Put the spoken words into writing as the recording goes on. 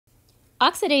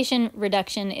Oxidation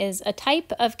reduction is a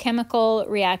type of chemical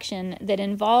reaction that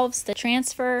involves the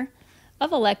transfer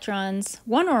of electrons,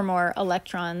 one or more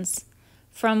electrons,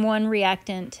 from one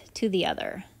reactant to the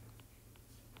other.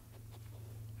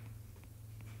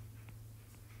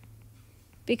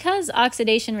 Because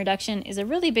oxidation reduction is a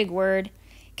really big word,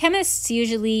 chemists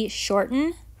usually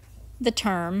shorten the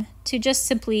term to just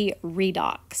simply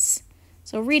redox.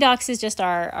 So redox is just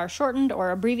our shortened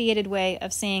or abbreviated way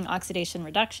of saying oxidation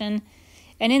reduction.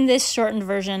 And in this shortened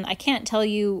version, I can't tell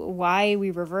you why we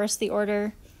reverse the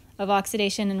order of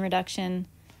oxidation and reduction.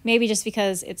 Maybe just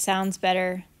because it sounds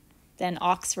better than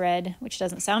oxred, which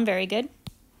doesn't sound very good.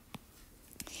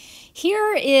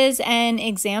 Here is an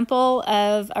example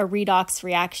of a redox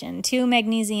reaction. Two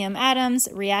magnesium atoms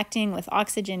reacting with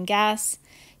oxygen gas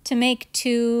to make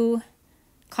two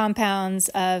compounds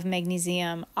of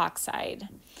magnesium oxide.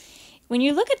 When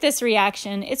you look at this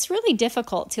reaction, it's really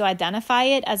difficult to identify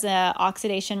it as an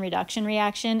oxidation-reduction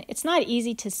reaction. It's not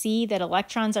easy to see that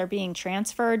electrons are being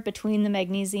transferred between the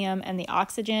magnesium and the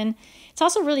oxygen. It's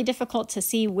also really difficult to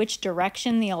see which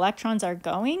direction the electrons are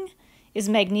going. Is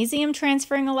magnesium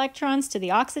transferring electrons to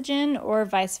the oxygen or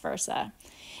vice versa?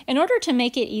 In order to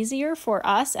make it easier for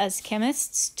us as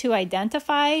chemists to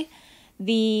identify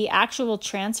the actual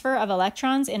transfer of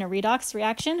electrons in a redox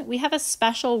reaction, we have a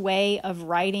special way of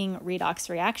writing redox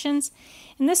reactions,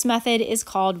 and this method is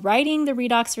called writing the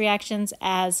redox reactions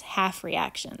as half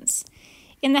reactions.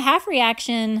 In the half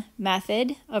reaction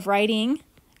method of writing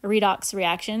a redox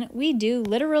reaction, we do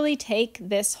literally take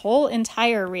this whole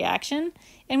entire reaction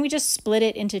and we just split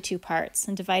it into two parts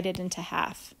and divide it into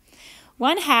half.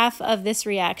 One half of this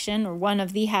reaction, or one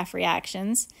of the half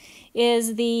reactions,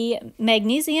 is the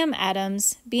magnesium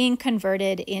atoms being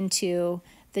converted into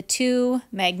the two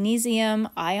magnesium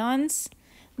ions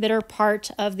that are part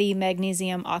of the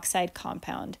magnesium oxide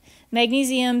compound.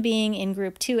 Magnesium, being in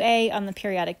group 2A on the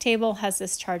periodic table, has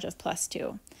this charge of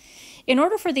 +2. In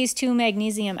order for these two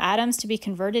magnesium atoms to be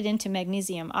converted into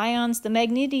magnesium ions, the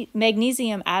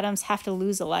magnesium atoms have to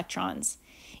lose electrons.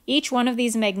 Each one of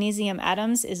these magnesium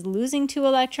atoms is losing 2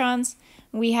 electrons.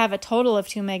 We have a total of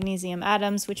 2 magnesium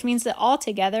atoms, which means that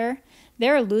altogether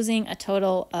they're losing a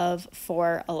total of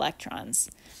 4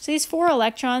 electrons. So these 4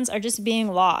 electrons are just being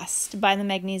lost by the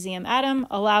magnesium atom,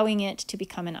 allowing it to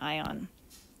become an ion.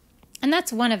 And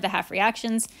that's one of the half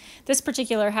reactions. This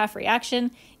particular half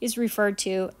reaction is referred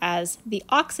to as the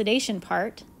oxidation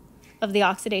part of the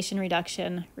oxidation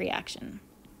reduction reaction.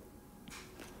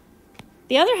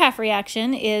 The other half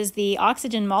reaction is the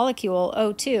oxygen molecule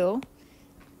O2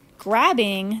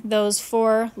 grabbing those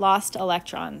 4 lost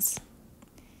electrons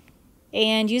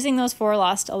and using those 4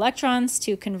 lost electrons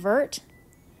to convert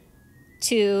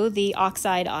to the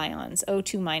oxide ions,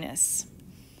 O2-.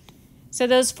 So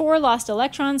those 4 lost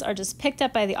electrons are just picked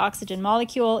up by the oxygen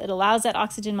molecule. It allows that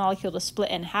oxygen molecule to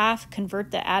split in half,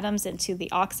 convert the atoms into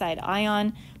the oxide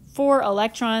ion. 4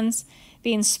 electrons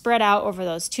being spread out over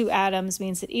those 2 atoms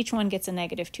means that each one gets a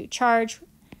 -2 charge,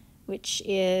 which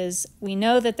is, we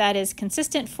know that that is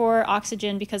consistent for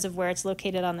oxygen because of where it's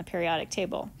located on the periodic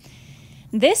table.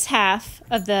 This half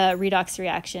of the redox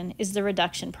reaction is the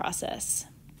reduction process.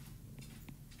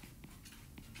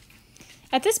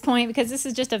 At this point, because this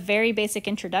is just a very basic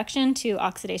introduction to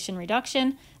oxidation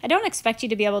reduction, I don't expect you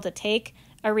to be able to take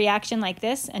a reaction like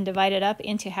this and divide it up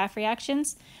into half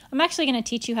reactions. I'm actually going to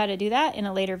teach you how to do that in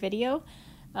a later video,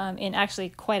 in actually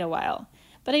quite a while.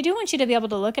 But I do want you to be able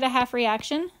to look at a half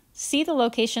reaction, see the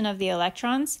location of the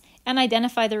electrons, and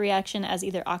identify the reaction as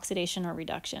either oxidation or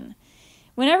reduction.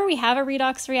 Whenever we have a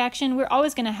redox reaction, we're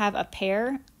always going to have a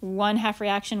pair. One half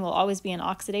reaction will always be an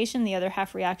oxidation, the other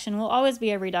half reaction will always be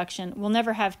a reduction. We'll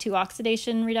never have 2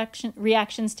 oxidation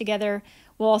reactions together.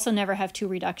 We'll also never have 2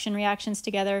 reduction reactions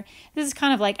together. This is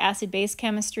kind of like acid-base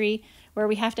chemistry, where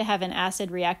we have to have an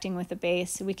acid reacting with a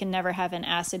base. We can never have an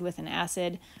acid with an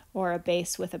acid or a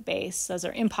base with a base. Those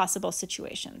are impossible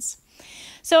situations.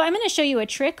 So I'm going to show you a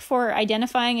trick for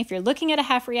identifying, if you're looking at a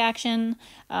half reaction,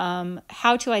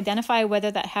 how to identify whether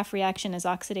that half reaction is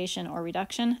oxidation or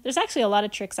reduction. There's actually a lot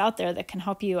of tricks out there that can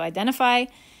help you identify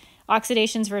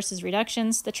oxidations versus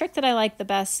reductions. The trick that I like the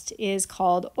best is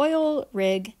called oil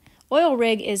rig. Oil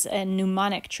rig is a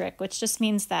mnemonic trick, which just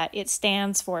means that it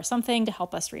stands for something to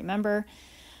help us remember.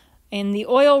 In the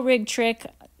oil rig trick,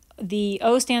 the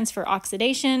O stands for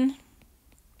oxidation.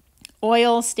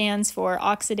 Oil stands for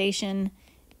oxidation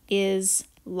is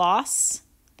loss,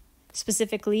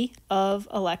 specifically of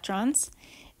electrons.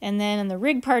 And then in the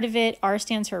rig part of it, R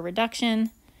stands for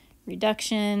reduction.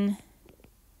 Reduction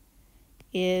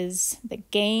is the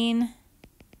gain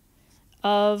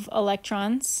of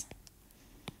electrons.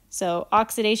 So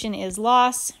oxidation is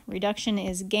loss, reduction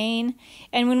is gain.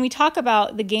 And when we talk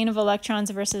about the gain of electrons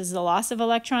versus the loss of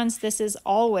electrons, this is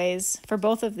always, for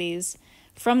both of these,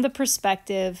 from the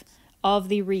perspective of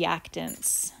the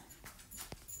reactants.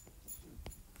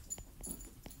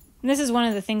 And this is one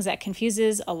of the things that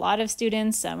confuses a lot of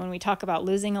students when we talk about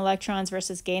losing electrons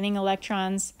versus gaining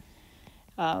electrons.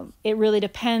 It really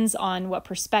depends on what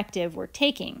perspective we're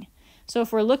taking. So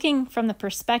if we're looking from the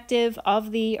perspective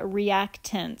of the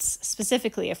reactants,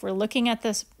 specifically if we're looking at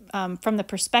this from the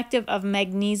perspective of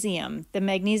magnesium, the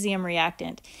magnesium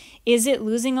reactant, is it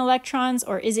losing electrons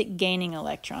or is it gaining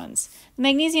electrons?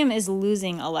 Magnesium is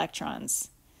losing electrons,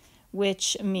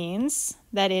 which means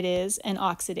that it is an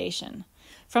oxidation.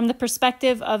 From the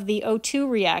perspective of the O2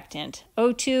 reactant,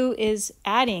 O2 is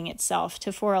adding itself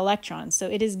to 4 electrons, so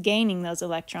it is gaining those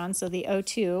electrons, so the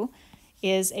O2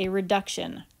 is a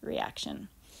reduction reaction.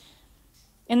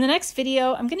 In the next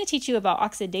video, I'm going to teach you about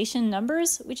oxidation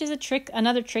numbers, which is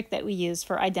another trick that we use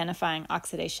for identifying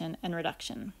oxidation and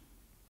reduction.